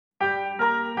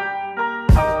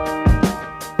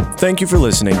Thank you for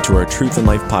listening to our Truth and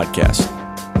Life podcast.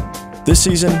 This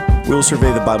season, we will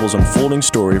survey the Bible's unfolding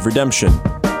story of redemption.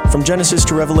 From Genesis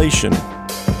to Revelation,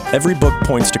 every book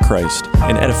points to Christ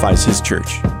and edifies His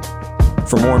church.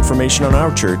 For more information on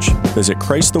our church, visit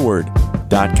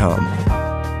ChristTheWord.com.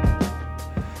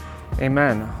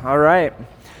 Amen. All right.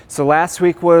 So last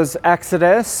week was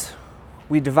Exodus.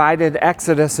 We divided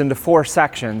Exodus into 4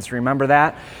 sections. Remember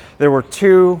that? There were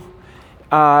two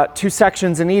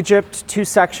sections in Egypt, 2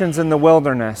 sections in the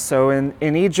wilderness. So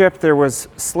in Egypt, there was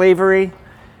slavery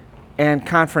and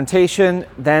confrontation.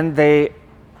 Then they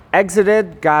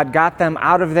exited. God got them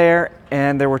out of there,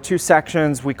 and there were 2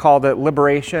 sections. We called it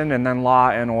liberation and then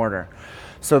law and order.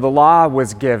 So the law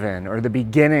was given, or the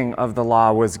beginning of the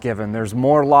law was given. There's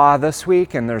more law this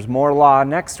week, and there's more law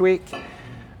next week.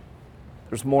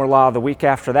 There's more law the week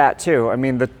after that, too. I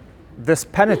mean, this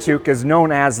Pentateuch is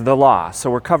known as the law,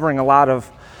 so we're covering a lot of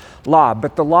law.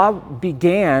 But the law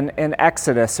began in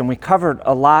Exodus, and we covered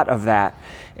a lot of that.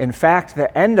 In fact,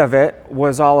 the end of it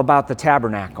was all about the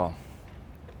tabernacle.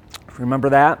 Remember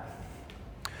that?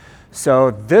 So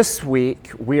this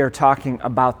week, we are talking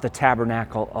about the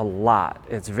tabernacle a lot.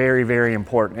 It's very, very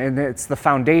important, and it's the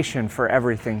foundation for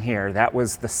everything here. That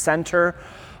was the center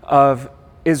of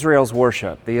Israel's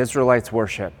worship, the Israelites'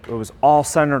 worship. It was all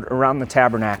centered around the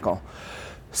tabernacle.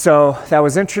 So that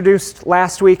was introduced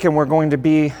last week, and we're going to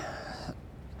be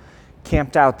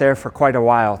camped out there for quite a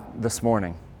while this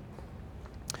morning.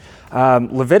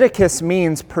 Leviticus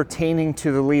means pertaining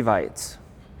to the Levites.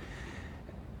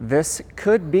 This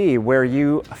could be where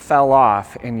you fell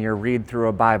off in your read through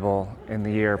a Bible in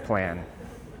the year plan.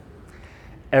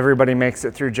 Everybody makes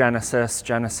it through Genesis.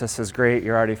 Genesis is great.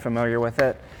 You're already familiar with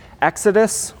it.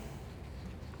 Exodus,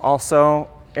 also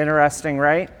interesting,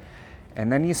 right?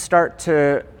 And then you start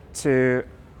to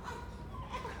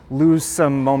lose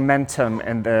some momentum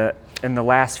in the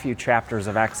last few chapters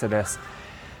of Exodus.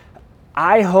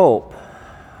 I hope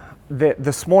that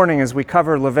this morning, as we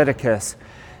cover Leviticus,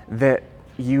 that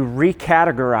you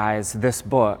recategorize this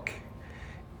book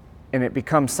and it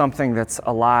becomes something that's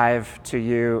alive to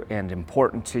you and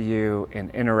important to you and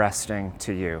interesting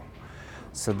to you.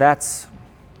 So it's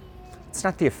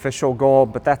not the official goal,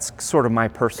 but that's sort of my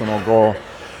personal goal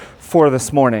for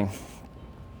this morning.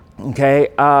 Okay,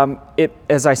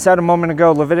 as I said a moment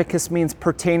ago, Leviticus means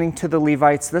pertaining to the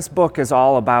Levites. This book is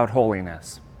all about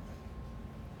holiness.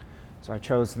 So I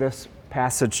chose this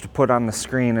passage to put on the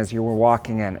screen as you were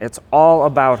walking in. It's all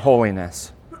about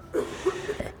holiness.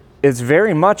 It's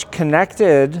very much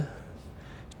connected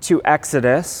to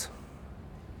Exodus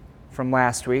from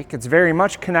last week. It's very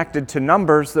much connected to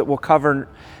Numbers that we'll cover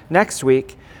next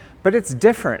week, but it's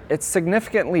different. It's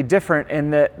significantly different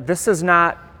in that this is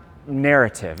not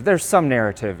narrative. There's some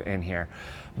narrative in here,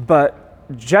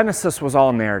 but Genesis was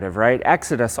all narrative, right?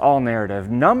 Exodus, all narrative.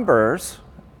 Numbers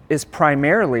is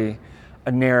primarily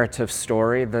a narrative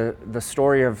story, the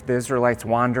story of the Israelites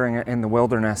wandering in the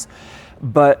wilderness.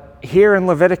 But here in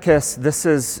Leviticus, this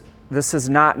is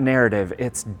not narrative.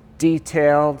 It's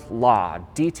detailed law,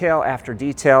 detail after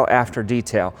detail after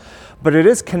detail. But it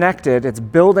is connected. It's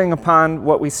building upon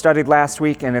what we studied last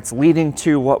week, and it's leading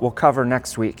to what we'll cover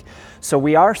next week. So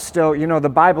we are still, the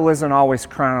Bible isn't always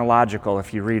chronological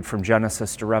if you read from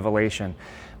Genesis to Revelation.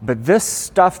 But this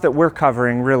stuff that we're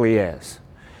covering really is.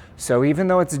 So even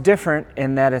though it's different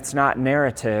in that it's not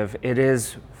narrative, it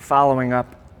is following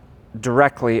up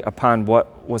directly upon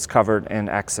what was covered in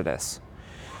Exodus.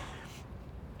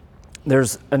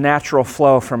 There's a natural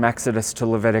flow from Exodus to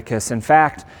Leviticus. In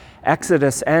fact,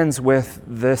 Exodus ends with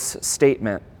this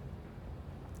statement.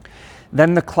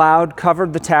 Then the cloud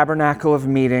covered the tabernacle of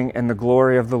meeting, and the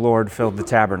glory of the Lord filled the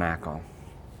tabernacle.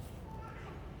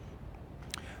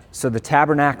 So the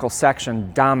tabernacle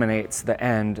section dominates the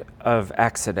end of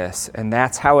Exodus, and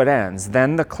that's how it ends.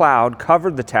 Then the cloud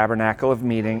covered the tabernacle of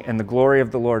meeting, and the glory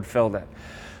of the Lord filled it.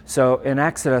 So in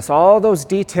Exodus, all those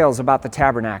details about the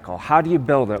tabernacle, how do you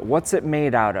build it? What's it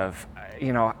made out of?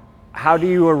 How do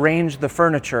you arrange the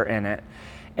furniture in it?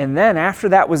 And then after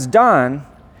that was done,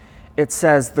 it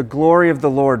says the glory of the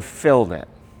Lord filled it.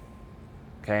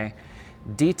 Okay?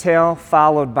 Detail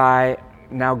followed by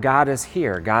now God is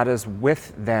here. God is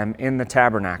with them in the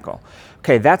tabernacle.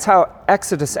 Okay, that's how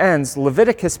Exodus ends.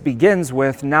 Leviticus begins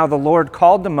with, now the Lord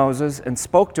called to Moses and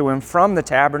spoke to him from the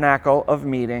tabernacle of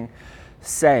meeting,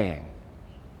 saying.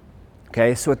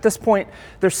 Okay, so at this point,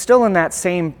 they're still in that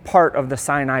same part of the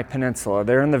Sinai Peninsula.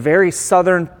 They're in the very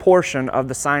southern portion of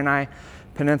the Sinai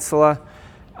Peninsula.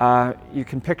 You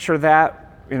can picture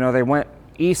that. They went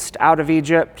east out of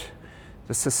Egypt.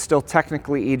 This is still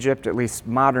technically Egypt, at least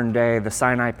modern day. The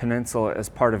Sinai Peninsula is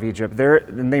part of Egypt.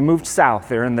 And they moved south.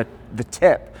 They're in the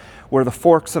tip where the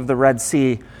forks of the Red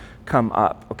Sea come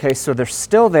up. Okay, so they're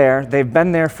still there. They've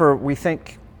been there for, we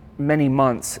think, many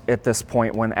months at this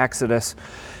point when Exodus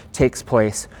takes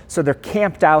place. So they're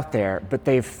camped out there, but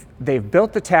they've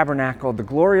built the tabernacle. The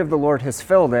glory of the Lord has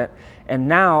filled it. And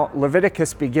now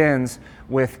Leviticus begins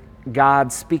with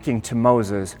God speaking to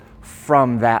Moses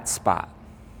from that spot.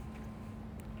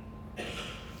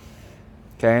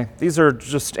 Okay, these are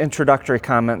just introductory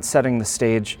comments setting the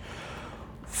stage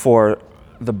for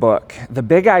the book. The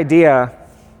big idea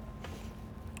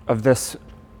of this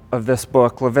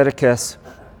book, Leviticus,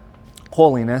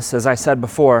 holiness, as I said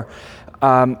before,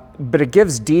 but it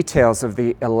gives details of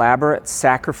the elaborate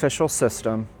sacrificial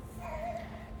system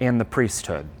and the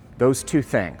priesthood. Those two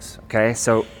things, okay?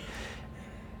 So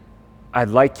I'd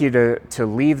like you to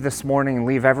leave this morning and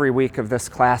leave every week of this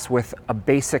class with a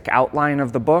basic outline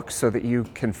of the book so that you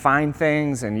can find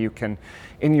things and you can,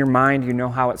 in your mind, you know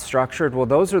how it's structured. Well,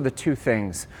 those are the two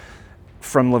things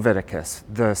from Leviticus,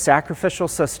 the sacrificial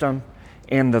system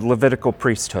and the Levitical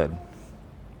priesthood.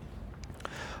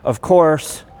 Of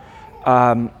course,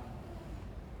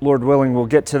 Lord willing, we'll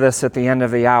get to this at the end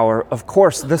of the hour. Of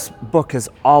course, this book is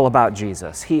all about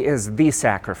Jesus. He is the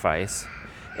sacrifice,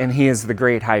 and he is the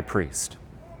great high priest.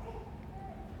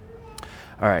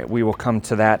 All right, we will come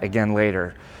to that again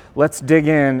later. Let's dig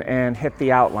in and hit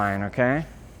the outline, okay?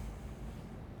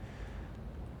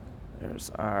 There's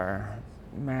our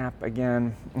map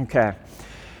again. Okay.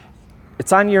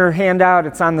 It's on your handout.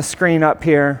 It's on the screen up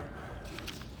here.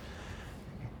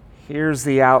 Here's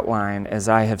the outline as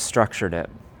I have structured it.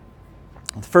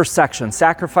 The first section,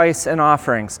 sacrifice and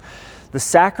offerings. The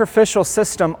sacrificial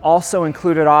system also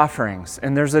included offerings,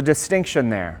 and there's a distinction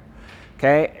there.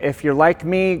 Okay, if you're like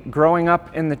me, growing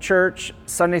up in the church,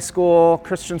 Sunday school,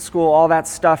 Christian school, all that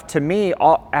stuff, to me,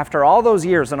 after all those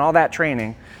years and all that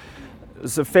training, it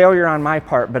was a failure on my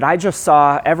part, but I just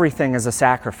saw everything as a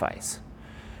sacrifice.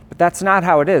 But that's not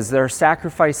how it is. There are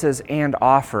sacrifices and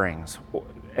offerings.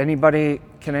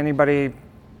 Can anybody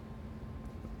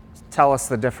tell us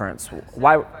the difference?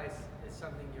 Why? Sacrifice is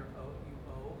something you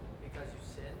owe because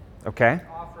you sin. Okay.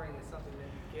 Offering is something that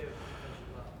you give because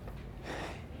you love.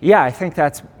 Yeah, I think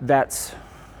that's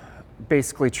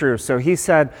basically true. So he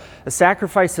said a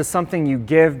sacrifice is something you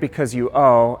give because you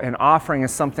owe, an offering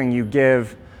is something you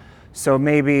give. So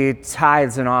maybe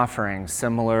tithes and offerings,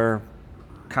 similar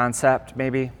concept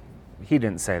maybe? He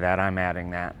didn't say that, I'm adding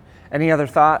that. Any other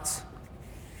thoughts?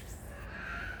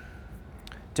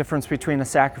 Difference between a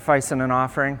sacrifice and an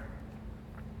offering?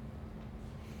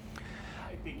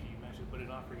 I think you mentioned, but an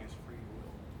offering is free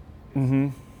will.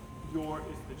 Mm-hmm.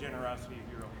 It's the generosity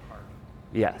of your own heart.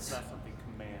 Yes. It's not something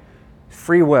commanded.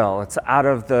 Free will. It's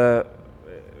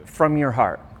from your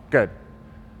heart. Good.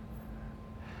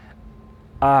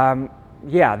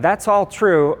 Yeah, that's all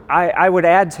true. I would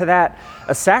add to that,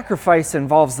 a sacrifice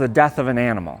involves the death of an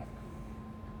animal.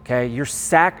 Okay,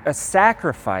 a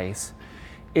sacrifice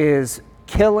is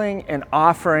killing and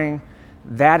offering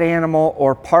that animal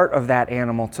or part of that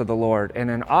animal to the Lord. And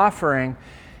an offering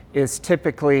is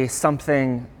typically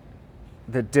something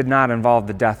that did not involve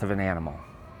the death of an animal.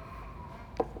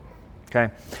 Okay?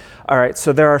 All right,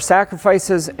 so there are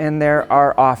sacrifices and there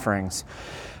are offerings.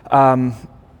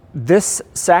 This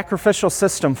sacrificial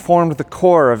system formed the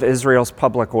core of Israel's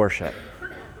public worship.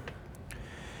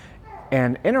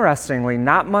 And interestingly,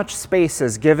 not much space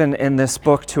is given in this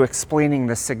book to explaining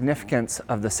the significance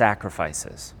of the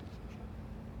sacrifices.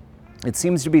 It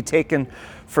seems to be taken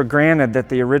for granted that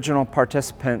the original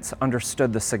participants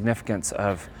understood the significance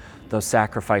of those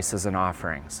sacrifices and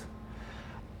offerings.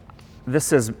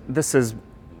 This is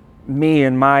me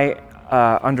and my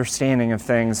understanding of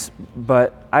things,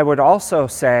 but I would also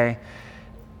say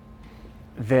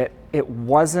that it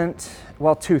wasn't,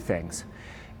 well, two things.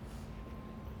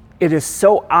 It is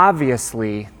so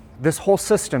obviously, this whole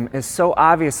system is so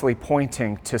obviously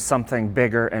pointing to something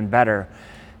bigger and better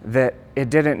that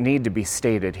it didn't need to be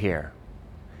stated here.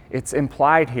 It's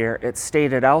implied here, it's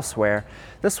stated elsewhere.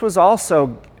 This was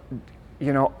also,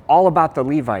 all about the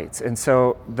Levites. And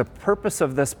so the purpose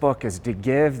of this book is to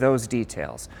give those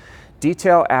details.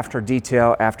 Detail after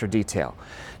detail after detail.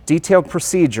 Detailed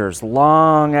procedures,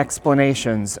 long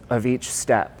explanations of each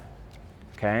step.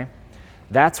 Okay?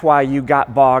 That's why you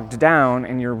got bogged down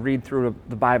in your read through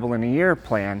the Bible in a year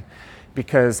plan,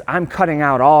 because I'm cutting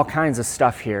out all kinds of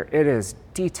stuff here. It is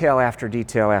detail after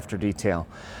detail after detail.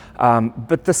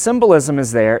 But the symbolism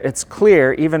is there. It's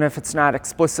clear, even if it's not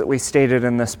explicitly stated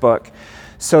in this book.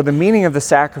 So the meaning of the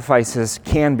sacrifices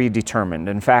can be determined.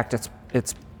 In fact,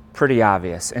 it's pretty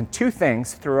obvious. And two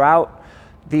things throughout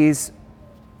these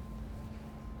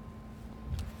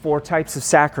 4 types of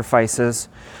sacrifices,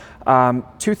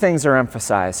 two things are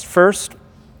emphasized. First,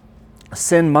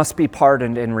 sin must be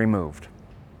pardoned and removed.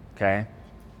 Okay?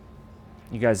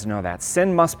 You guys know that.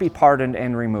 Sin must be pardoned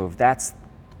and removed. That's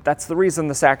the reason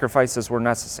the sacrifices were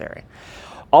necessary.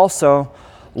 Also,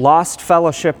 lost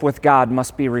fellowship with God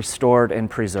must be restored and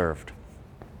preserved.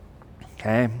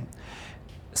 Okay?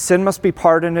 Sin must be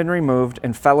pardoned and removed,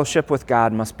 and fellowship with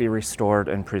God must be restored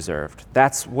and preserved.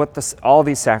 That's what all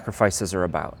these sacrifices are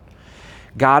about.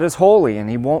 God is holy, and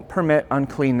he won't permit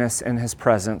uncleanness in his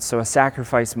presence, so a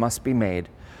sacrifice must be made,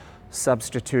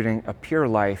 substituting a pure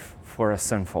life for a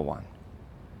sinful one.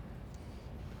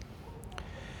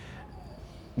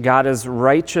 God is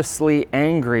righteously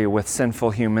angry with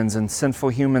sinful humans, and sinful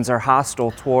humans are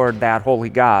hostile toward that holy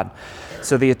God.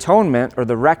 So the atonement, or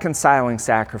the reconciling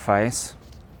sacrifice,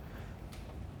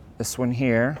 this one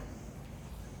here,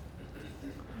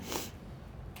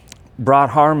 brought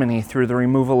harmony through the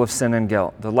removal of sin and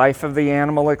guilt. The life of the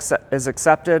animal is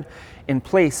accepted in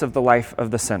place of the life of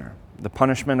the sinner. The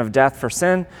punishment of death for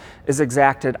sin is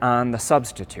exacted on the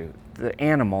substitute, the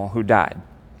animal who died.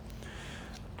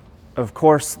 Of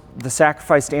course, the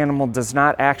sacrificed animal does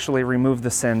not actually remove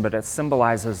the sin, but it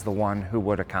symbolizes the one who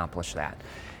would accomplish that.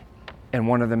 And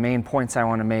one of the main points I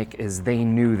want to make is they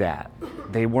knew that.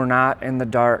 They were not in the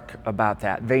dark about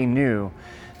that. They knew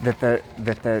that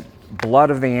the blood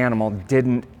of the animal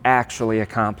didn't actually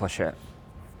accomplish it.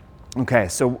 Okay,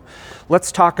 so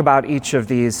let's talk about each of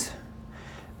these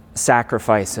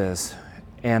sacrifices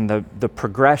and the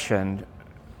progression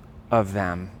of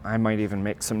them. I might even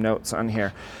make some notes on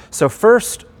here. So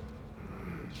first,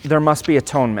 there must be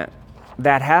atonement.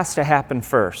 That has to happen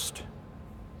first.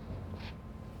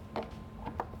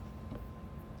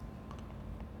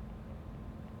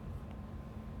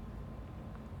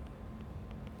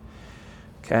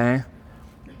 Okay.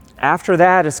 After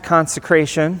that is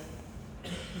consecration.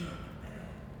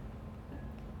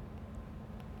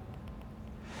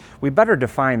 We better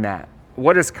define that.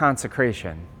 What is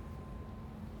consecration?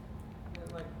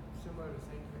 Like similar to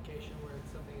sanctification, where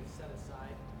something is set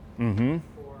aside Mm-hmm.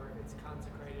 for it's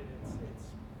consecrated, it's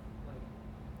like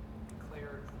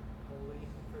declared holy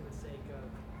for the sake of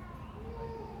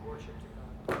like worship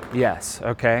to God. Yes.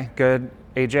 Okay. Good.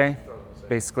 AJ?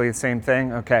 Basically the same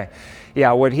thing? Okay.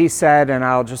 Yeah, what he said, and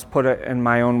I'll just put it in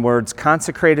my own words,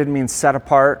 consecrated means set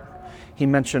apart.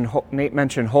 Nate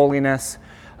mentioned holiness.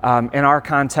 In our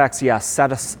context, yes,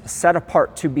 set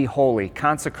apart to be holy.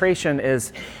 Consecration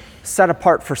is set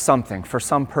apart for something, for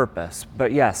some purpose.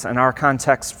 But yes, in our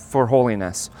context, for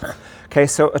holiness. Okay,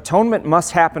 so atonement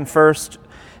must happen first,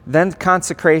 then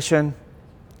consecration,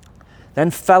 then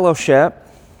fellowship,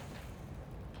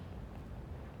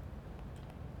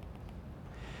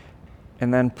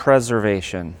 and then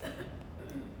preservation.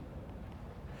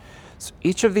 So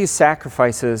each of these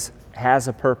sacrifices has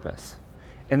a purpose,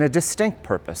 and a distinct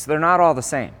purpose. They're not all the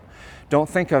same. Don't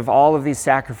think of all of these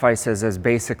sacrifices as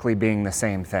basically being the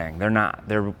same thing. They're not.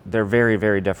 They're very,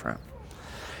 very different.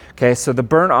 Okay, so the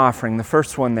burnt offering, the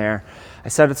first one there, I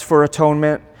said it's for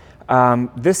atonement.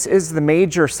 This is the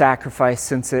major sacrifice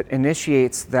since it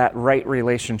initiates that right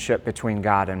relationship between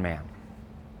God and man,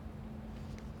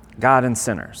 God and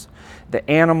sinners. The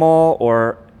animal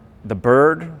or the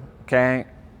bird, okay,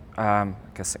 I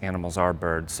guess animals are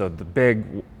birds, so the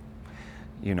big,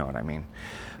 you know what I mean.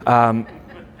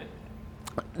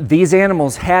 These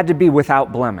animals had to be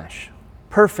without blemish,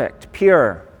 perfect,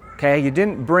 pure, okay? You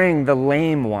didn't bring the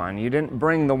lame one. You didn't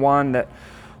bring the one that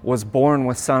was born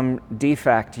with some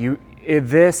defect.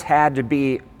 This had to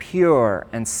be pure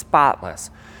and spotless.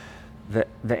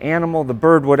 The animal, the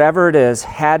bird, whatever it is,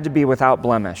 had to be without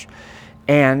blemish.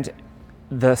 And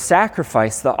the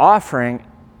sacrifice, the offering,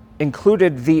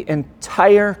 included the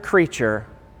entire creature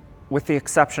with the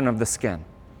exception of the skin.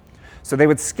 So they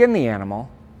would skin the animal,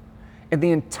 and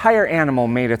the entire animal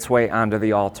made its way onto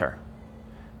the altar.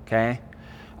 Okay?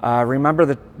 Remember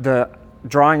the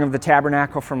drawing of the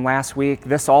tabernacle from last week?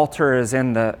 This altar is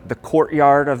in the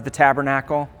courtyard of the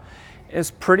tabernacle.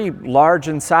 It's pretty large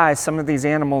in size. Some of these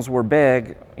animals were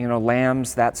big,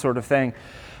 lambs, that sort of thing.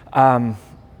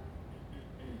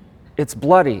 It's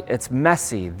bloody, it's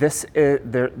messy.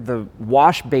 The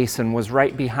wash basin was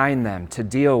right behind them to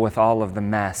deal with all of the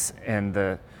mess and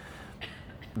the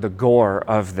gore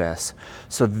of this.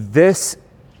 So this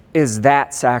is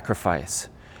that sacrifice.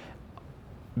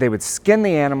 They would skin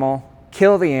the animal,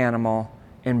 kill the animal,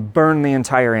 and burn the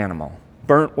entire animal,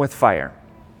 burnt with fire.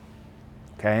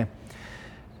 Okay?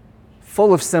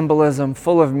 Full of symbolism,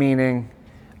 full of meaning.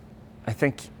 I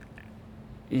think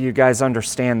you guys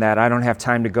understand that. I don't have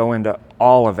time to go into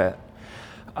all of it.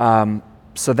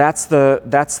 So that's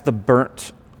the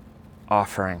burnt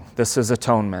offering. This is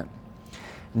atonement.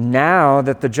 Now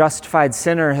that the justified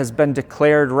sinner has been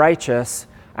declared righteous,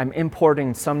 I'm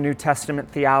importing some New Testament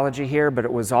theology here, but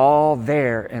it was all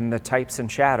there in the types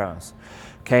and shadows.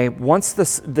 Okay, once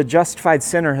the justified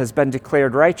sinner has been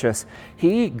declared righteous,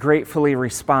 he gratefully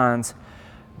responds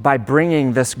by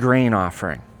bringing this grain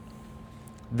offering.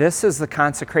 This is the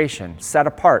consecration, set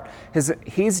apart.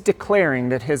 He's declaring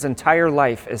that his entire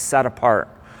life is set apart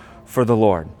for the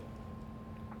Lord.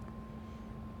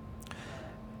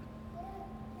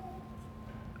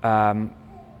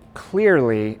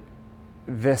 Clearly,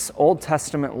 this Old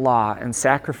Testament law and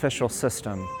sacrificial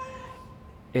system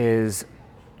is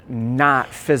not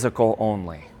physical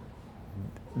only.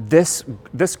 This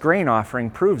grain offering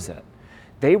proves it.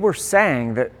 They were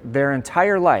saying that their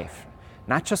entire life,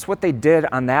 not just what they did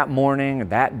on that morning,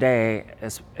 that day,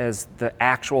 as the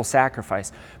actual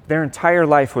sacrifice, their entire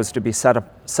life was to be set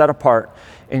apart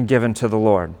and given to the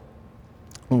Lord.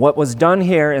 And what was done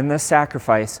here in this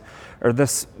sacrifice, or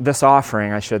this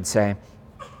offering, I should say,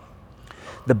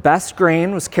 the best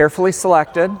grain was carefully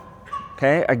selected.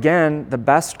 Okay, again, the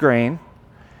best grain.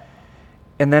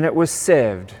 And then it was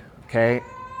sieved, okay,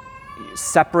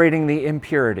 separating the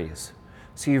impurities.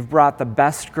 So you've brought the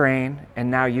best grain, and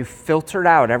now you've filtered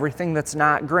out everything that's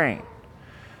not grain.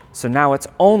 So now it's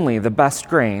only the best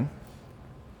grain.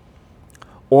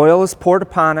 Oil is poured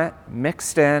upon it,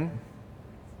 mixed in.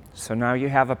 So now you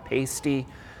have a pasty,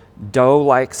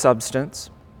 dough-like substance.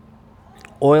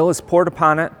 Oil is poured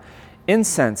upon it.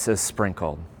 Incense is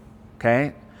sprinkled,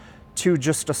 okay, to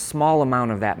just a small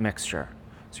amount of that mixture.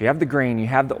 So you have the grain, you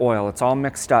have the oil, it's all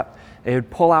mixed up. They would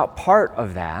pull out part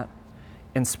of that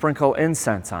and sprinkle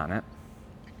incense on it.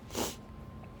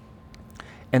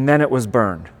 And then it was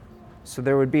burned. So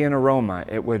there would be an aroma.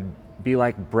 It would be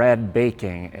like bread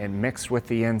baking and mixed with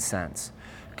the incense.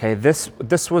 Okay,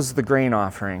 this was the grain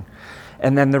offering.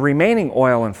 And then the remaining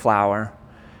oil and flour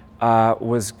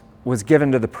was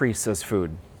given to the priests as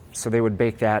food. So they would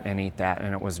bake that and eat that,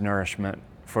 and it was nourishment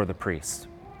for the priests.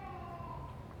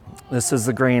 This is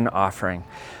the grain offering.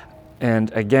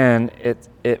 And again,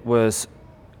 it was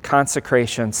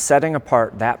consecration, setting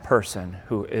apart that person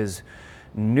who is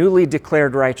newly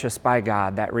declared righteous by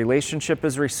God. That relationship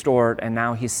is restored, and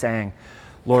now he's saying,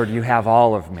 Lord, you have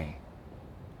all of me.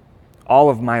 All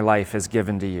of my life is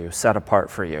given to you, set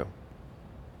apart for you.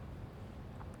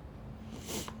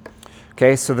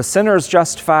 Okay, so the sinner is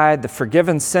justified, the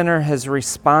forgiven sinner has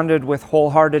responded with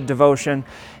wholehearted devotion,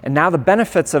 and now the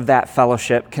benefits of that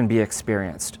fellowship can be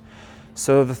experienced.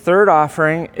 So the third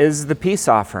offering is the peace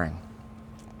offering.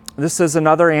 This is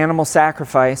another animal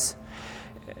sacrifice.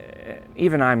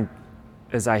 Even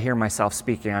as I hear myself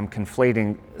speaking, I'm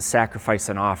conflating sacrifice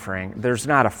and offering. There's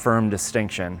not a firm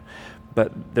distinction,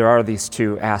 but there are these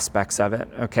two aspects of it,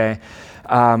 okay?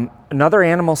 Another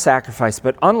animal sacrifice,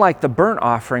 but unlike the burnt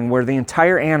offering where the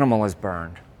entire animal is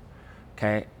burned,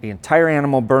 okay? The entire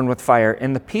animal burned with fire.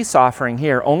 In the peace offering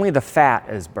here, only the fat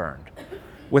is burned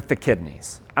with the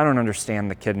kidneys. I don't understand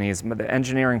the kidneys, but the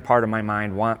engineering part of my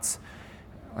mind wants,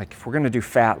 like, if we're going to do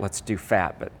fat, let's do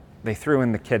fat, but they threw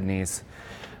in the kidneys,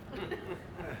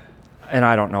 and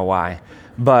I don't know why.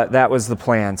 But that was the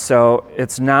plan. So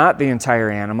it's not the entire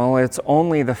animal, it's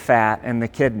only the fat and the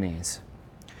kidneys.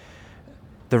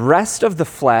 The rest of the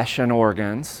flesh and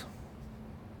organs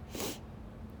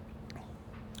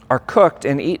are cooked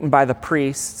and eaten by the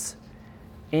priests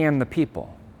and the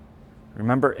people.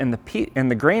 Remember, in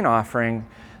the grain offering,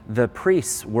 the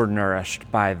priests were nourished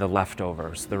by the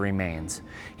leftovers, the remains.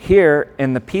 Here,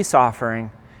 in the peace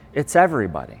offering, it's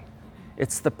everybody.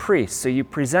 It's the priest. So you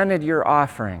presented your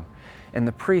offering, and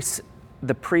the priest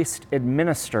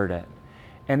administered it.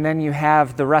 And then you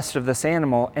have the rest of this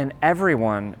animal, and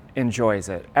everyone enjoys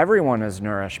it. Everyone is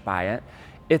nourished by it.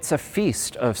 It's a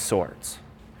feast of sorts.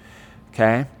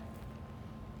 Okay?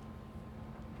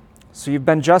 So you've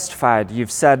been justified.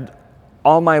 You've said,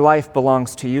 all my life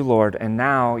belongs to you, Lord, and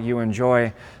now you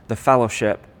enjoy the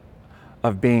fellowship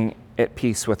of being at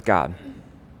peace with God.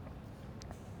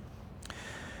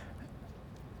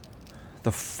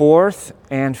 The fourth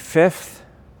and fifth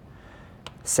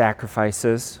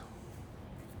sacrifices,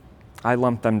 I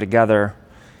lump them together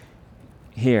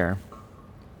here.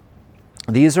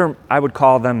 These are, I would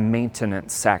call them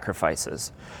maintenance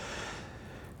sacrifices.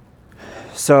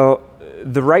 So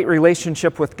the right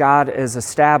relationship with God is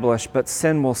established, but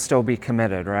sin will still be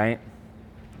committed, right?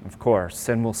 Of course,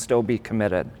 sin will still be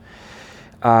committed.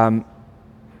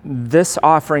 This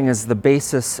offering is the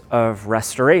basis of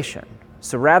restoration.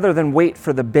 So rather than wait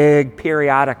for the big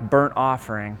periodic burnt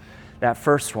offering, that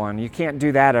first one, you can't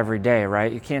do that every day,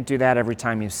 right? You can't do that every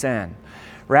time you sin.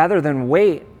 Rather than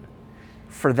wait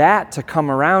for that to come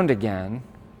around again,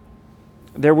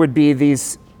 there would be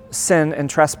these sin and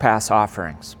trespass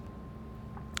offerings.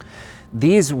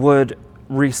 These would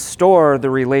restore the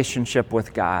relationship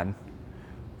with God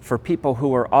for people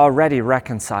who are already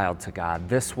reconciled to God.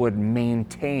 This would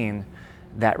maintain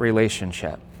that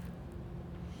relationship.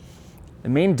 The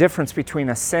main difference between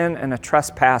a sin and a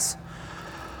trespass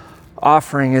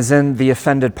offering is in the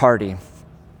offended party.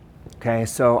 Okay,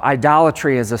 so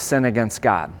idolatry is a sin against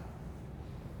God.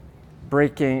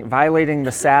 Violating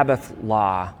the Sabbath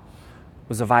law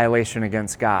was a violation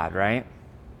against God, right?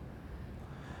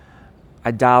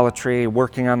 Idolatry,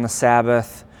 working on the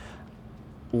Sabbath.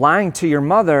 Lying to your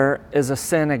mother is a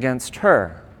sin against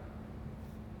her.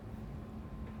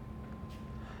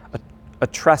 A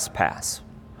trespass.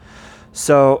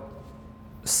 So,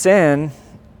 sin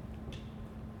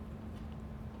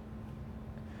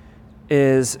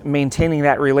is maintaining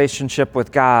that relationship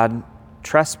with God.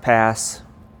 Trespass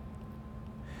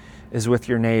is with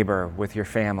your neighbor, with your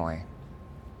family.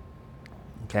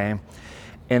 Okay?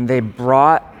 And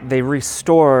they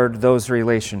restored those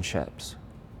relationships.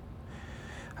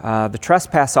 The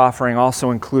trespass offering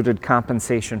also included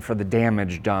compensation for the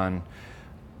damage done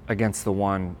against the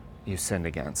one you sinned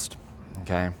against.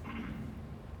 Okay?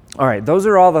 All right, those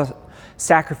are all the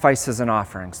sacrifices and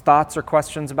offerings. Thoughts or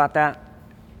questions about that?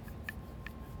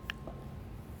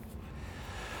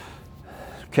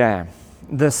 Okay,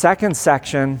 the second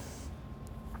section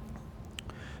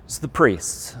is the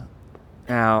priests.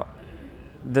 Now,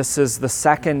 this is the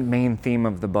second main theme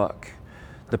of the book,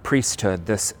 the priesthood,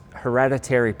 this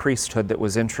hereditary priesthood that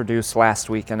was introduced last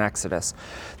week in Exodus.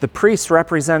 The priests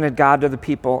represented God to the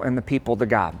people and the people to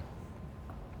God.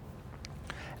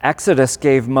 Exodus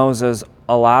gave Moses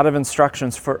a lot of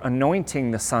instructions for anointing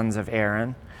the sons of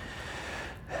Aaron.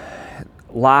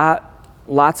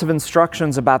 Lots of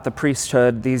instructions about the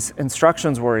priesthood. These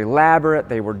instructions were elaborate,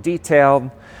 they were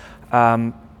detailed,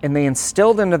 and they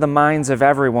instilled into the minds of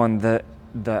everyone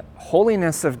the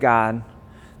holiness of God,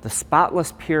 the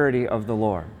spotless purity of the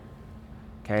Lord.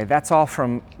 Okay, that's all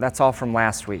from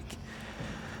last week.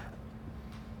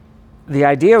 The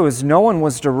idea was no one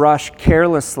was to rush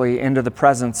carelessly into the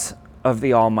presence of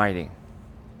the Almighty.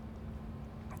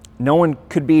 No one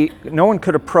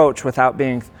could approach without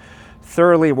being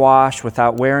thoroughly washed,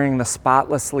 without wearing the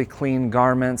spotlessly clean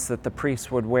garments that the priests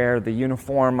would wear, the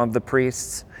uniform of the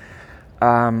priests.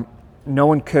 No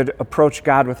one could approach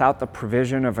God without the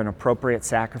provision of an appropriate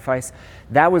sacrifice.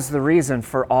 That was the reason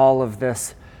for all of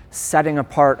this setting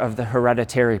apart of the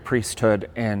hereditary priesthood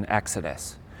in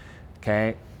Exodus.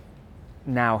 Okay?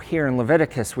 Now here in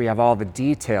Leviticus, we have all the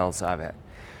details of it.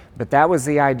 But that was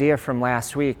the idea from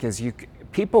last week, is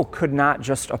people could not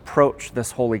just approach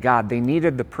this holy God. They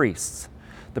needed the priests.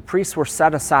 The priests were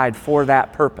set aside for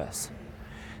that purpose.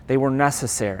 They were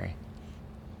necessary.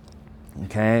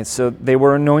 Okay, so they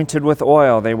were anointed with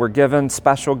oil. They were given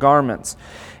special garments.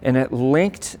 And it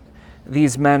linked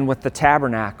these men with the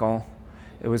tabernacle.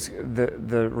 It was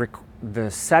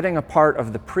the setting apart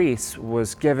of the priests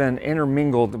was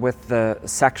intermingled with the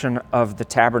section of the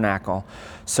tabernacle.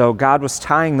 So God was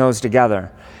tying those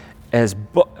together as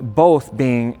both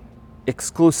being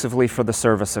exclusively for the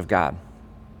service of God.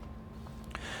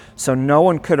 So no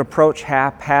one could approach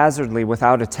haphazardly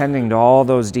without attending to all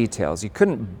those details. You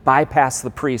couldn't bypass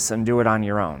the priests and do it on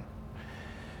your own.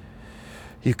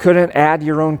 You couldn't add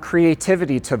your own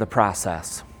creativity to the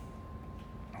process.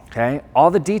 Okay?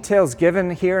 All the details given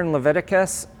here in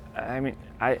Leviticus, I mean,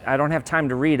 I don't have time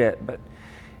to read it, but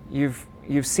you've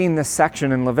seen this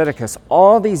section in Leviticus.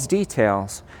 All these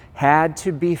details had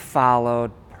to be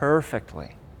followed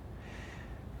perfectly.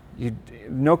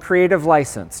 No creative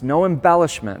license, no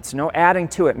embellishments, no adding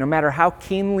to it. No matter how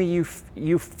keenly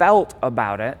you felt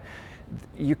about it,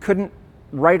 you couldn't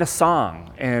write a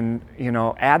song and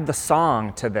add the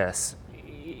song to this,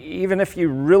 even if you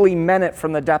really meant it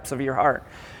from the depths of your heart.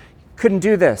 Couldn't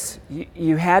do this.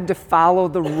 You had to follow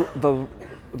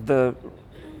the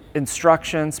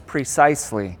instructions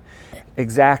precisely,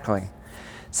 exactly.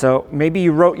 So maybe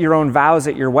you wrote your own vows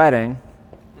at your wedding.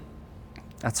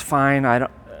 That's fine.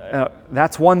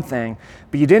 That's one thing.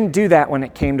 But you didn't do that when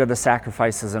it came to the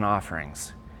sacrifices and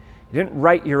offerings. You didn't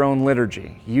write your own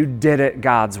liturgy. You did it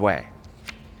God's way.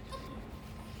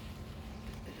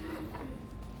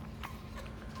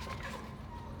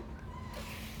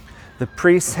 The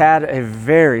priests had a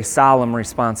very solemn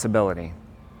responsibility.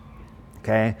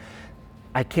 Okay?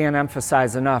 I can't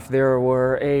emphasize enough, there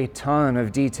were a ton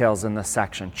of details in this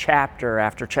section, chapter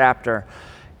after chapter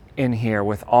in here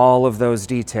with all of those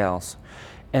details.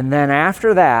 And then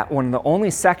after that, one of the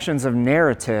only sections of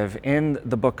narrative in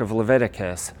the book of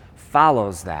Leviticus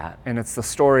follows that, and it's the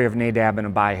story of Nadab and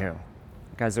Abihu. You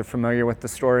guys are familiar with the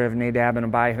story of Nadab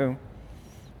and Abihu?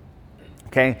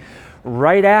 Okay.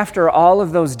 Right after all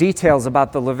of those details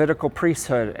about the Levitical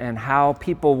priesthood and how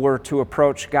people were to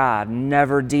approach God,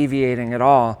 never deviating at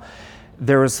all,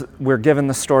 we're given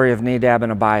the story of Nadab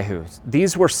and Abihu.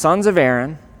 These were sons of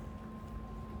Aaron,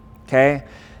 okay?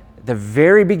 The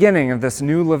very beginning of this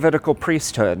new Levitical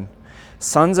priesthood,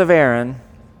 sons of Aaron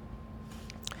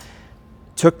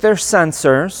took their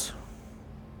censers.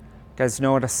 You guys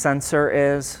know what a censer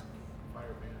is?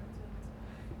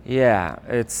 Yeah,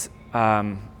 it's...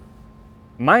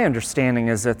 my understanding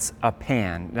is it's a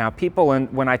pan. Now,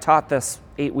 when I taught this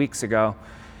 8 weeks ago,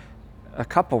 a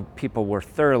couple people were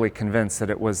thoroughly convinced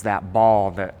that it was that ball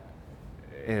that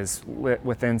is lit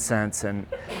with incense, and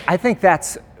I think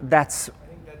that's a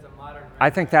modern. I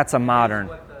think that's a modern.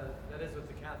 That is what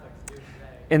the Catholics do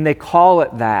today. And they call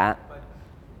it that. But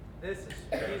Jesus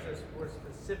was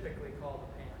specifically called a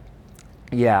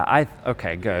pan. Yeah,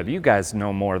 okay, good. You guys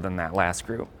know more than that last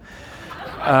group.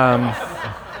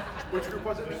 Which group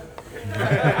was it?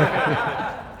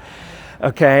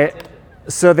 Okay,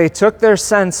 so they took their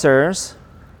censers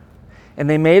and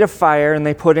they made a fire and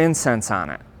they put incense on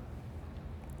it.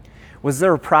 Was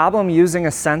there a problem using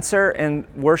a censer in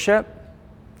worship?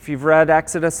 If you've read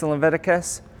Exodus and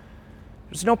Leviticus,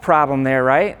 there's no problem there,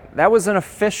 right? That was an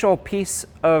official piece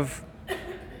of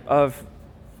that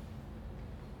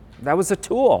was a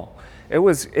tool. It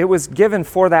was given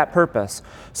for that purpose.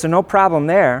 So no problem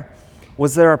there.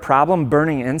 Was there a problem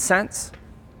burning incense?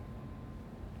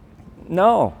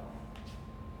 No.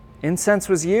 Incense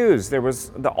was used. There was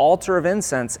the altar of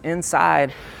incense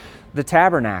inside the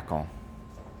tabernacle.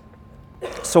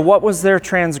 So what was their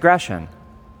transgression?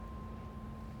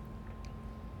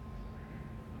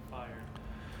 Fire.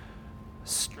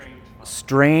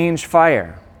 Strange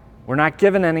fire. We're not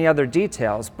given any other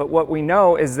details, but what we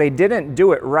know is they didn't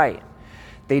do it right.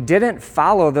 They didn't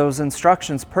follow those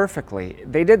instructions perfectly.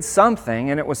 They did something,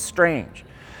 and it was strange.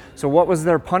 So what was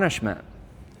their punishment?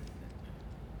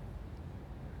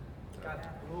 God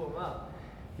blew them up.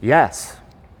 Yes.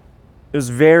 It was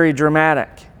very dramatic.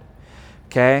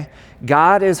 Okay?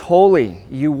 God is holy.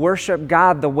 You worship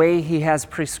God the way He has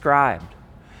prescribed.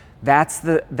 That's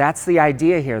the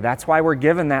idea here. That's why we're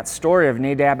given that story of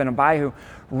Nadab and Abihu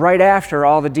right after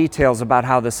all the details about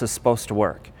how this is supposed to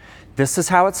work. This is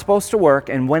how it's supposed to work,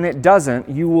 and when it doesn't,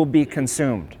 you will be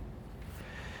consumed.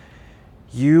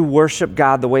 You worship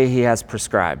God the way He has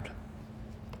prescribed.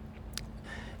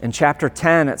 In chapter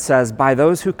 10, it says, "By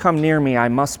those who come near me, I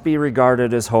must be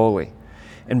regarded as holy,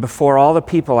 and before all the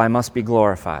people I must be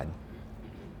glorified."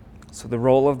 So the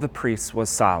role of the priests was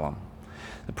solemn.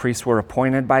 The priests were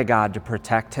appointed by God to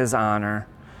protect His honor,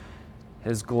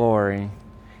 His glory,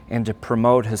 and to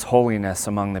promote His holiness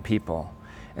among the people.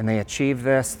 And they achieved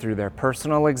this through their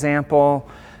personal example,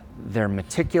 their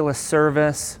meticulous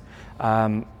service.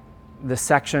 This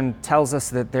section tells us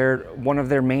that one of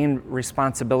their main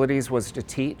responsibilities was to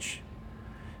teach.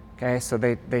 Okay, so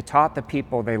they taught the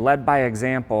people, they led by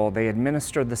example, they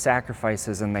administered the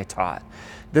sacrifices, and they taught.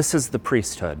 This is the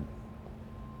priesthood.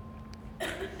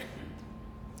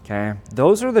 Okay,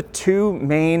 those are the two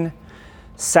main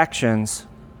sections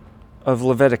of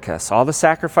Leviticus. All the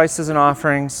sacrifices and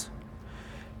offerings,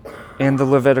 and the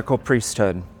Levitical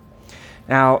priesthood.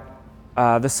 Now,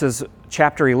 this is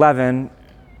chapter 11.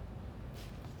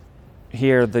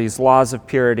 Here, these laws of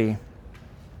purity.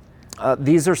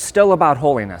 These are still about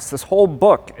holiness. This whole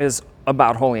book is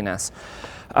about holiness.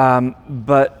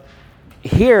 But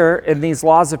here, in these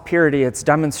laws of purity, it's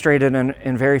demonstrated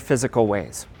in very physical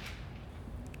ways.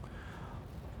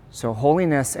 So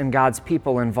holiness in God's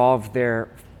people involved their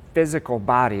physical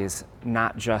bodies,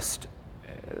 not just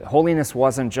holiness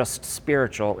wasn't just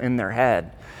spiritual in their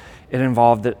head. It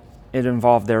involved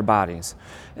their bodies.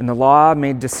 And the law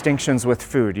made distinctions with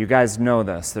food. You guys know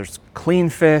this. There's clean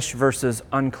fish versus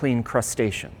unclean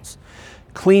crustaceans.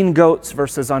 Clean goats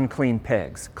versus unclean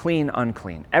pigs. Clean,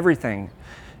 unclean. Everything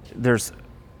is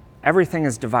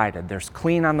divided. There's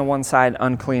clean on the one side,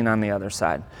 unclean on the other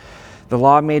side. The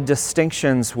law made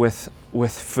distinctions with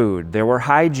food. There were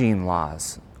hygiene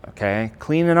laws. Okay,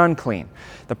 clean and unclean.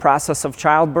 The process of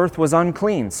childbirth was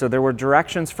unclean, so there were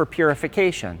directions for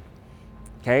purification.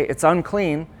 Okay, it's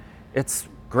unclean, it's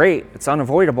great, it's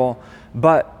unavoidable,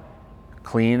 but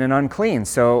clean and unclean.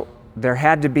 So there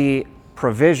had to be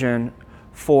provision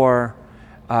for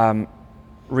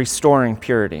restoring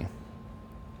purity,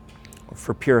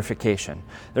 for purification.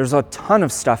 There's a ton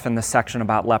of stuff in this section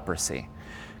about leprosy.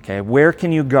 Okay, where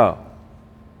can you go?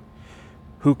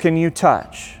 Who can you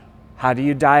touch? How do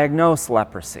you diagnose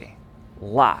leprosy?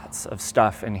 Lots of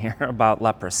stuff in here about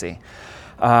leprosy.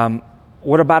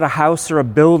 What about a house or a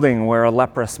building where a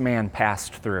leprous man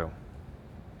passed through?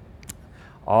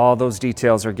 All those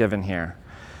details are given here.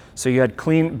 So you had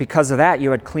because of that,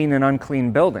 you had clean and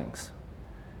unclean buildings.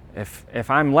 If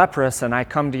I'm leprous and I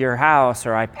come to your house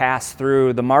or I pass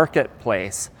through the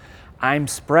marketplace, I'm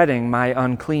spreading my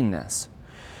uncleanness.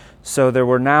 So there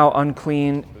were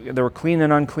clean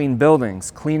and unclean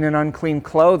buildings, clean and unclean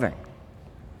clothing,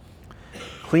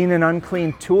 clean and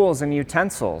unclean tools and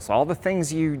utensils, all the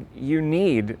things you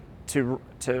need to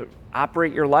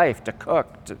operate your life, to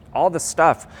cook, all the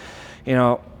stuff.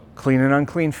 Clean and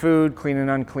unclean food, clean and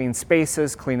unclean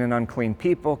spaces, clean and unclean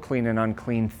people, clean and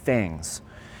unclean things.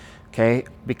 Okay?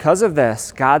 Because of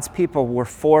this, God's people were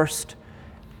forced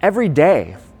every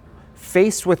day,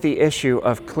 faced with the issue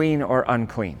of clean or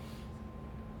unclean.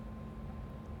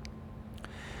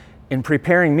 In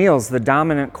preparing meals, the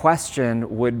dominant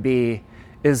question would be,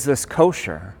 is this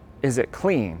kosher? Is it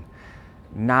clean?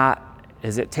 Not,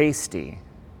 is it tasty?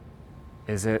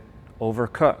 Is it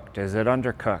overcooked? Is it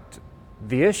undercooked?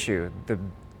 The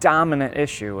dominant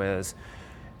issue is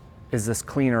this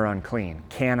clean or unclean?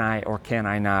 Can I or can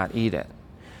I not eat it?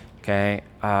 Okay,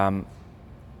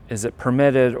 is it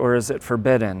permitted or is it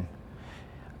forbidden?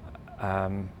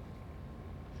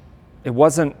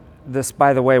 This,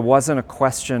 by the way, wasn't a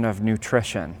question of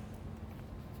nutrition.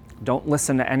 Don't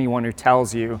listen to anyone who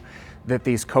tells you that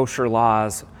these kosher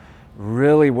laws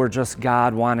really were just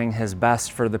God wanting his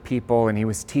best for the people and he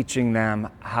was teaching them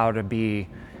how to be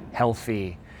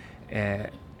healthy.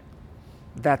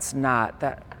 That's not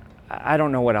that. I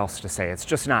don't know what else to say. It's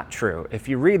just not true. If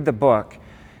you read the book,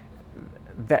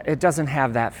 that it doesn't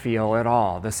have that feel at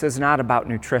all. This is not about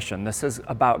nutrition. This is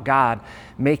about God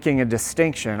making a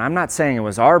distinction. I'm not saying it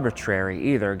was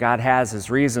arbitrary either. God has his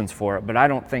reasons for it, but I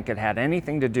don't think it had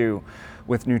anything to do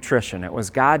with nutrition. It was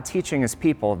God teaching his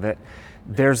people that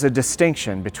there's a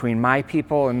distinction between my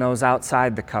people and those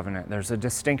outside the covenant. There's a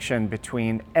distinction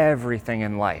between everything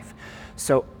in life.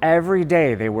 So every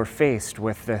day they were faced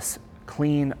with this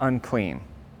clean, unclean.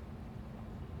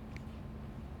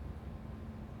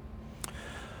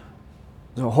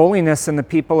 So holiness in the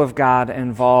people of God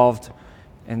involves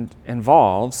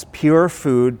pure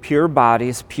food, pure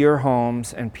bodies, pure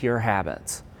homes, and pure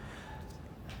habits.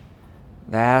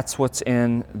 That's what's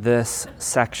in this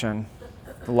section,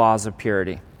 the laws of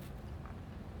purity.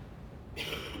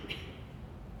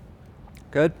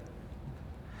 Good?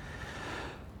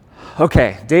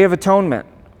 Okay, Day of Atonement,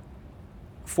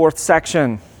 fourth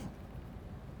section.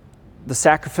 The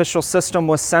sacrificial system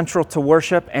was central to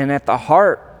worship, and at the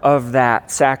heart of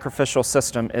that sacrificial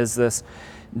system is this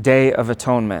Day of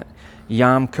Atonement,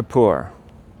 Yom Kippur.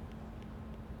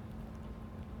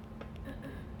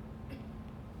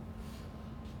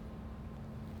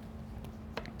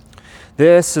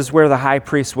 This is where the high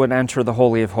priest would enter the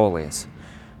Holy of Holies.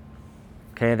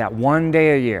 Okay, that one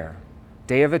day a year,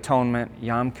 Day of Atonement,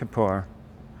 Yom Kippur.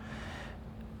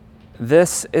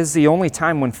 This is the only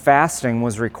time when fasting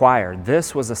was required.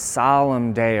 This was a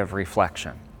solemn day of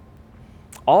reflection.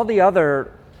 All the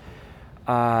other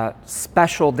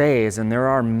special days, and there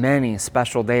are many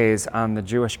special days on the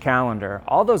Jewish calendar,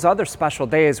 all those other special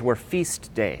days were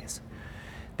feast days.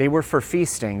 They were for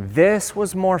feasting. This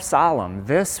was more solemn.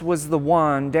 This was the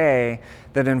one day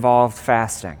that involved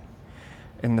fasting.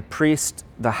 And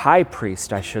the high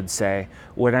priest, I should say,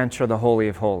 would enter the Holy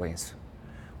of Holies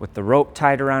with the rope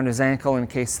tied around his ankle in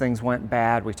case things went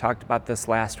bad. We talked about this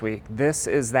last week. This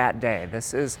is that day.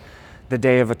 This is the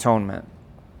Day of Atonement.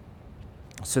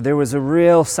 So there was a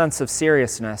real sense of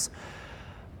seriousness.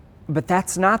 But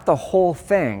that's not the whole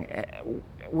thing.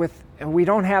 We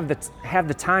don't have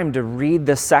the time to read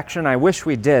this section. I wish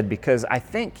we did, because I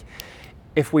think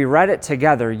if we read it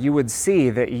together, you would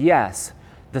see that, yes,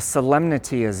 the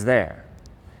solemnity is there.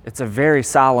 It's a very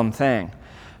solemn thing.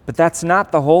 But that's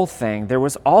not the whole thing. There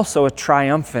was also a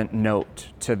triumphant note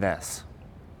to this.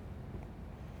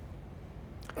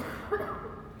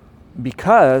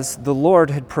 Because the Lord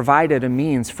had provided a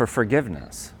means for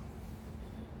forgiveness.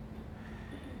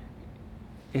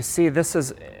 You see, this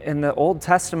is, in the Old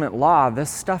Testament law, this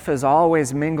stuff is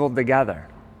always mingled together.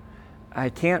 I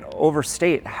can't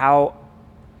overstate how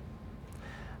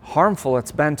harmful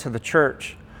it's been to the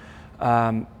church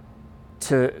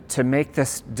to make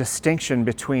this distinction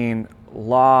between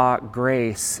law,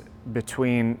 grace,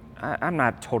 I'm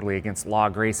not totally against law,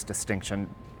 grace distinction,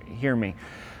 hear me,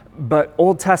 But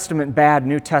Old Testament bad,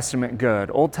 New Testament good.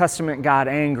 Old Testament God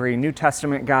angry, New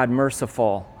Testament God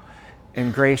merciful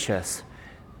and gracious.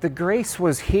 The grace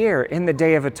was here in the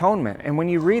Day of Atonement. And when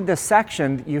you read this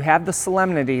section, you have the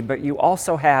solemnity, but you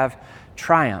also have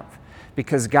triumph,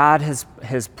 because God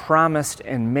has promised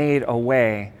and made a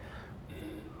way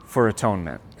for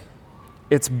atonement.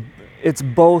 It's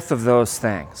both of those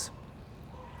things.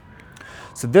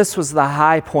 So this was the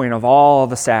high point of all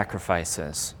the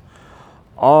sacrifices.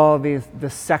 All the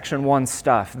section 1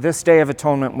 stuff. This Day of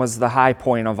Atonement was the high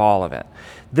point of all of it.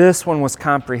 This one was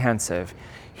comprehensive.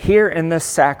 Here in this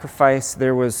sacrifice,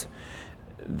 there was,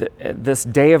 this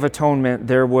Day of Atonement,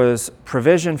 there was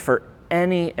provision for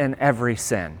any and every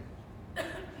sin.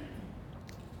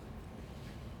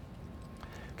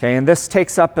 Okay, and this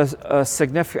takes up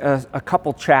a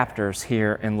couple chapters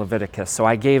here in Leviticus. So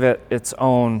I gave it its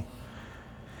own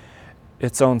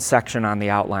section on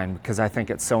the outline because I think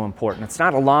it's so important. It's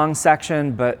not a long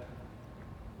section, but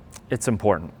it's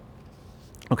important.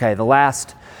 Okay, the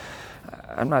last,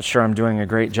 I'm not sure I'm doing a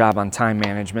great job on time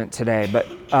management today, but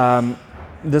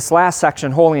this last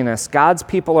section, holiness. God's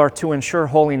people are to ensure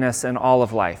holiness in all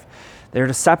of life. They're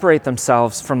to separate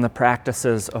themselves from the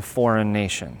practices of foreign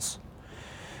nations.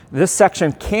 This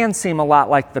section can seem a lot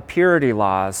like the purity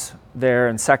laws there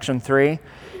in section 3.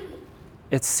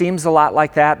 It seems a lot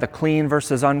like that, the clean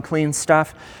versus unclean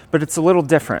stuff, but it's a little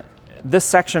different. This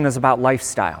section is about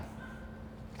lifestyle.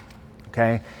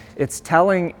 Okay? It's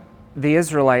telling the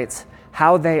Israelites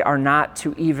how they are not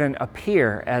to even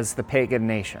appear as the pagan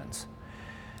nations.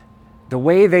 The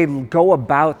way they go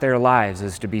about their lives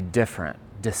is to be different,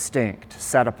 distinct,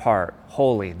 set apart,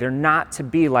 holy. They're not to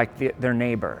be like their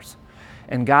neighbors.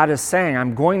 And God is saying,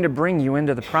 I'm going to bring you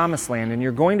into the promised land, and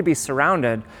you're going to be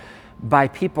surrounded by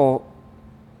people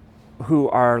who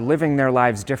are living their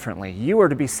lives differently. You are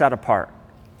to be set apart,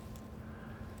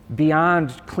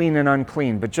 beyond clean and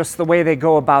unclean, but just the way they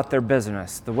go about their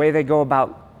business, the way they go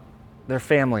about their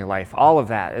family life, all of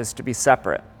that is to be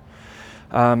separate.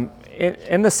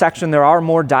 In this section, there are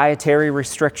more dietary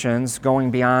restrictions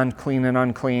going beyond clean and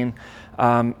unclean.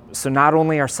 So not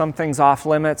only are some things off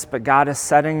limits, but God is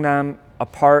setting them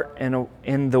apart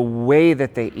in the way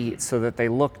that they eat so that they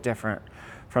look different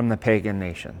from the pagan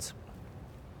nations.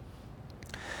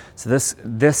 So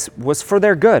this was for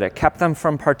their good. It kept them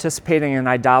from participating in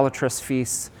idolatrous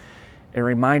feasts. It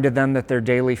reminded them that their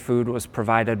daily food was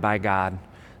provided by God.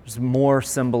 There's more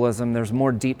symbolism. There's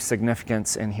more deep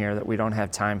significance in here that we don't have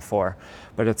time for,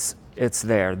 but it's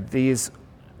there. These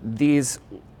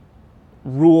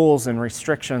rules and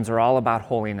restrictions are all about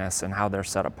holiness and how they're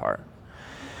set apart.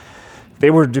 They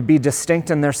were to be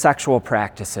distinct in their sexual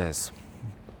practices,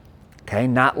 okay,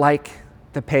 not like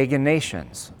the pagan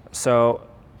nations. So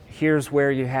here's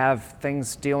where you have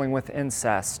things dealing with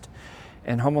incest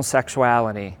and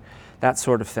homosexuality, that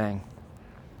sort of thing.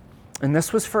 And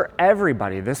this was for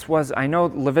everybody. This was, I know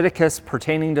Leviticus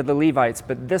pertaining to the Levites,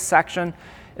 but this section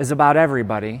is about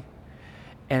everybody.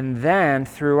 And then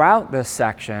throughout this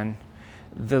section,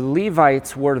 the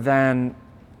Levites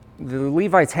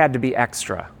had to be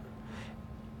extra.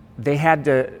 They had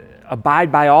to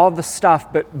abide by all the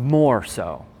stuff, but more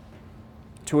so,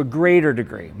 to a greater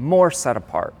degree, more set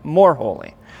apart, more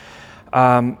holy.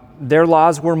 Their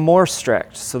laws were more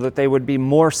strict so that they would be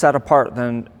more set apart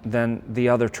than the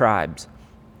other tribes.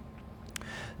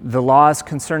 The laws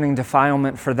concerning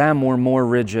defilement for them were more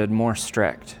rigid, more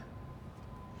strict.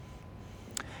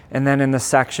 And then in the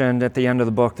section at the end of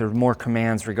the book, there were more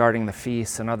commands regarding the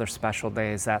feasts and other special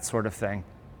days, that sort of thing.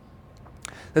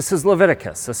 This is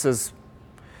Leviticus.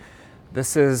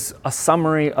 This is a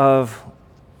summary of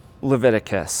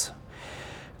Leviticus.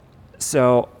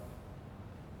 So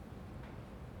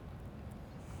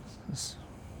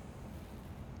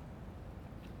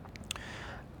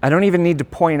I don't even need to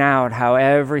point out how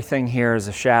everything here is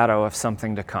a shadow of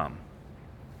something to come.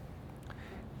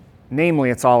 Namely,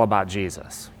 it's all about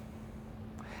Jesus.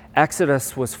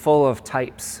 Exodus was full of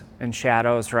types and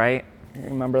shadows, right? You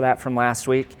remember that from last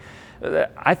week?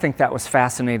 I think that was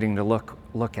fascinating to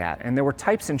look at. And there were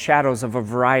types and shadows of a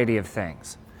variety of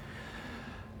things.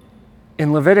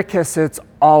 In Leviticus, it's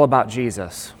all about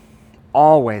Jesus.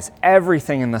 Always.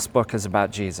 Everything in this book is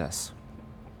about Jesus.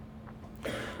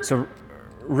 So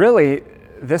really,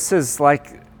 this is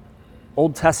like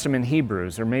Old Testament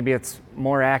Hebrews, or maybe it's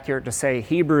more accurate to say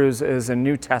Hebrews is a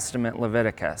New Testament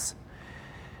Leviticus.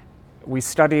 We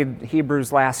studied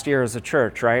Hebrews last year as a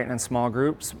church, right? In small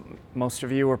groups. Most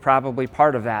of you were probably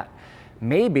part of that.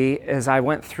 Maybe as I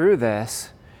went through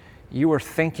this, you were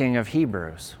thinking of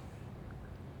Hebrews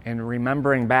and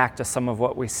remembering back to some of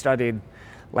what we studied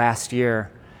last year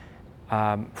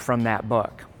from that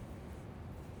book.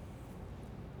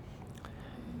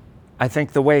 I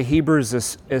think the way Hebrews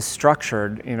is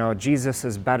structured, Jesus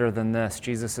is better than this,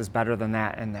 Jesus is better than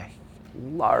that, and the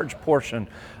large portion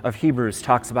of Hebrews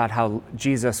talks about how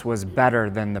Jesus was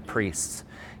better than the priests.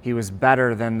 He was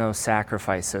better than those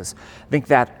sacrifices. I think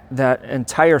that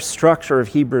entire structure of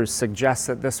Hebrews suggests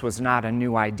that this was not a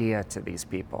new idea to these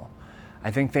people.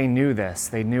 I think they knew this.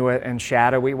 They knew it in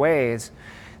shadowy ways.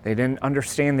 They didn't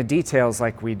understand the details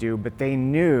like we do, but they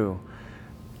knew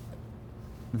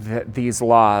that these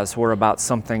laws were about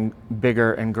something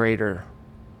bigger and greater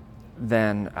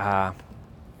than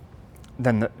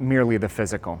merely the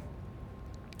physical.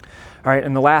 All right,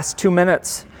 in the last 2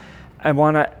 minutes, I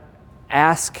want to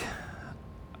ask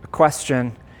a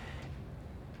question.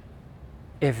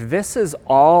 If this is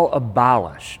all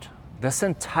abolished, this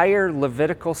entire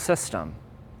Levitical system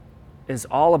is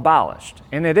all abolished,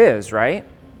 and it is, right?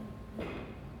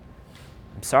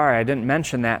 I'm sorry, I didn't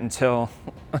mention that until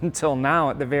now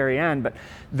at the very end, but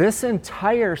this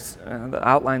entire, the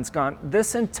outline's gone,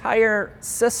 this entire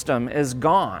system is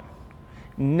gone,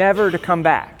 never to come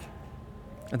back.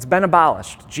 It's been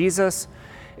abolished. Jesus,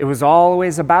 it was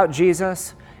always about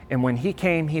Jesus, and when he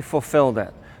came, he fulfilled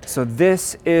it. So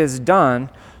this is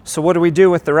done. So what do we do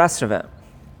with the rest of it?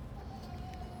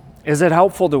 Is it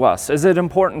helpful to us? Is it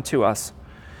important to us?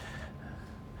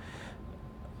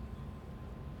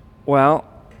 Well,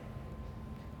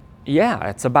 yeah,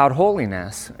 it's about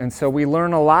holiness, and so we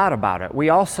learn a lot about it. We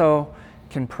also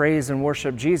can praise and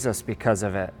worship Jesus because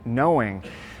of it, knowing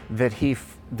that he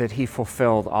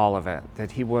fulfilled all of it,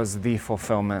 that he was the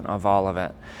fulfillment of all of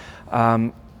it.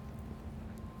 I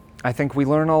think we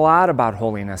learn a lot about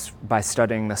holiness by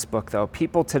studying this book, though.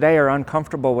 People today are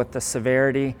uncomfortable with the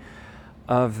severity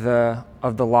of the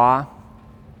law,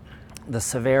 the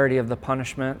severity of the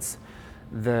punishments,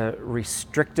 the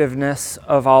restrictiveness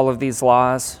of all of these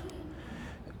laws.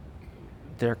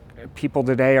 People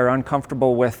today are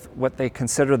uncomfortable with what they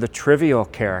consider the trivial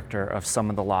character of some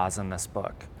of the laws in this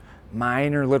book.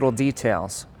 Minor little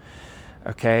details,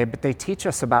 okay? But they teach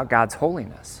us about God's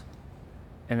holiness,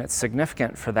 and it's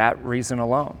significant for that reason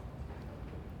alone.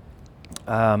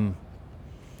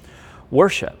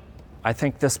 Worship. I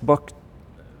think this book,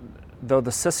 though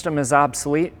the system is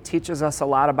obsolete, teaches us a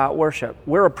lot about worship.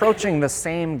 We're approaching the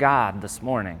same God this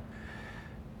morning,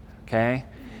 okay?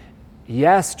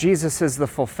 Yes, Jesus is the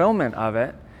fulfillment of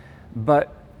it,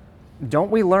 but don't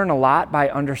we learn a lot by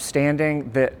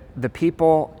understanding that the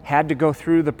people had to go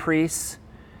through the priests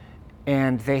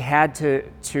and they had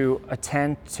to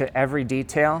attend to every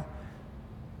detail?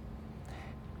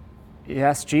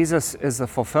 Yes, Jesus is the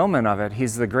fulfillment of it.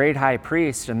 He's the great high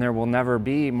priest, and there will never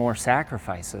be more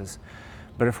sacrifices.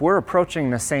 But if we're approaching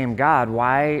the same God,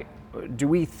 why do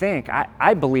we think,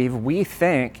 I believe we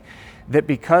think that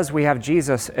because we have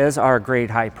Jesus as our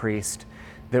great high priest,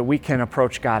 that we can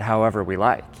approach God however we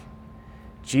like.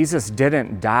 Jesus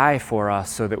didn't die for us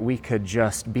so that we could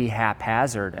just be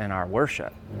haphazard in our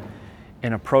worship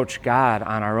and approach God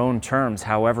on our own terms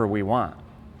however we want.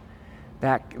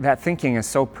 That thinking is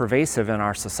so pervasive in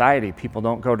our society. People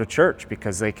don't go to church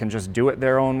because they can just do it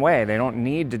their own way. They don't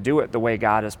need to do it the way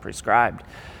God has prescribed.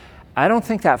 I don't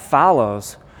think that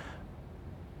follows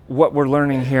what we're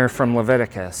learning here from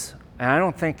Leviticus. And I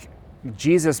don't think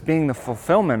Jesus being the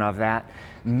fulfillment of that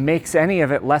makes any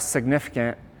of it less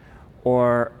significant,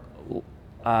 or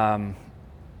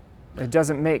it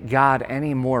doesn't make God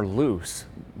any more loose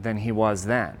than he was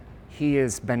then. He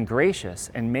has been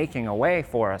gracious in making a way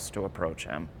for us to approach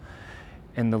him.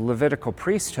 And the Levitical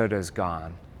priesthood is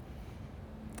gone.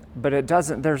 But it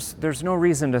doesn't, there's no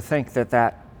reason to think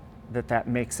that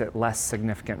makes it less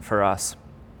significant for us.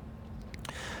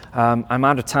 I'm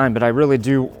out of time, but I really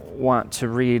do want to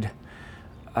read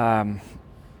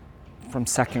from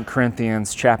 2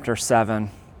 Corinthians chapter 7.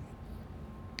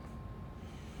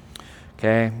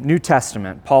 Okay, New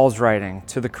Testament, Paul's writing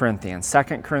to the Corinthians,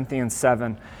 2 Corinthians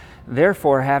 7.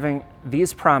 Therefore, having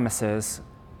these promises,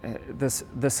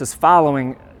 this is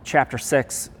following chapter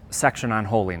 6 section on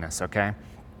holiness, okay?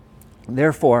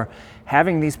 Therefore,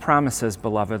 having these promises,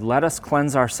 beloved, let us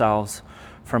cleanse ourselves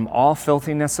from all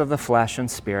filthiness of the flesh and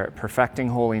spirit, perfecting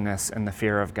holiness in the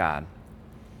fear of God.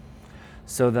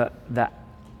 So the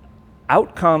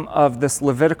outcome of this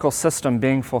Levitical system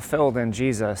being fulfilled in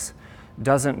Jesus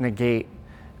doesn't negate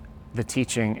the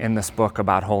teaching in this book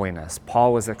about holiness.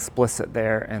 Paul was explicit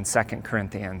there in 2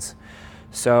 Corinthians.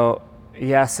 So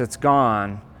yes, it's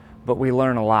gone, but we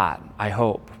learn a lot, I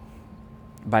hope,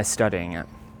 by studying it.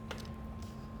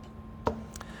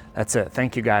 That's it.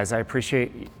 Thank you, guys. I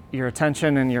appreciate your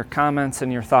attention and your comments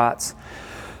and your thoughts.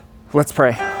 Let's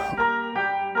pray.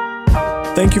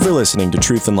 Thank you for listening to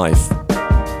Truth and Life.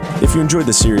 If you enjoyed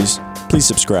the series, Please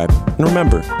subscribe. And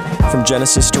remember, from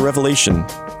Genesis to Revelation,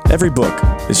 every book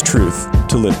is truth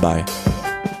to live by.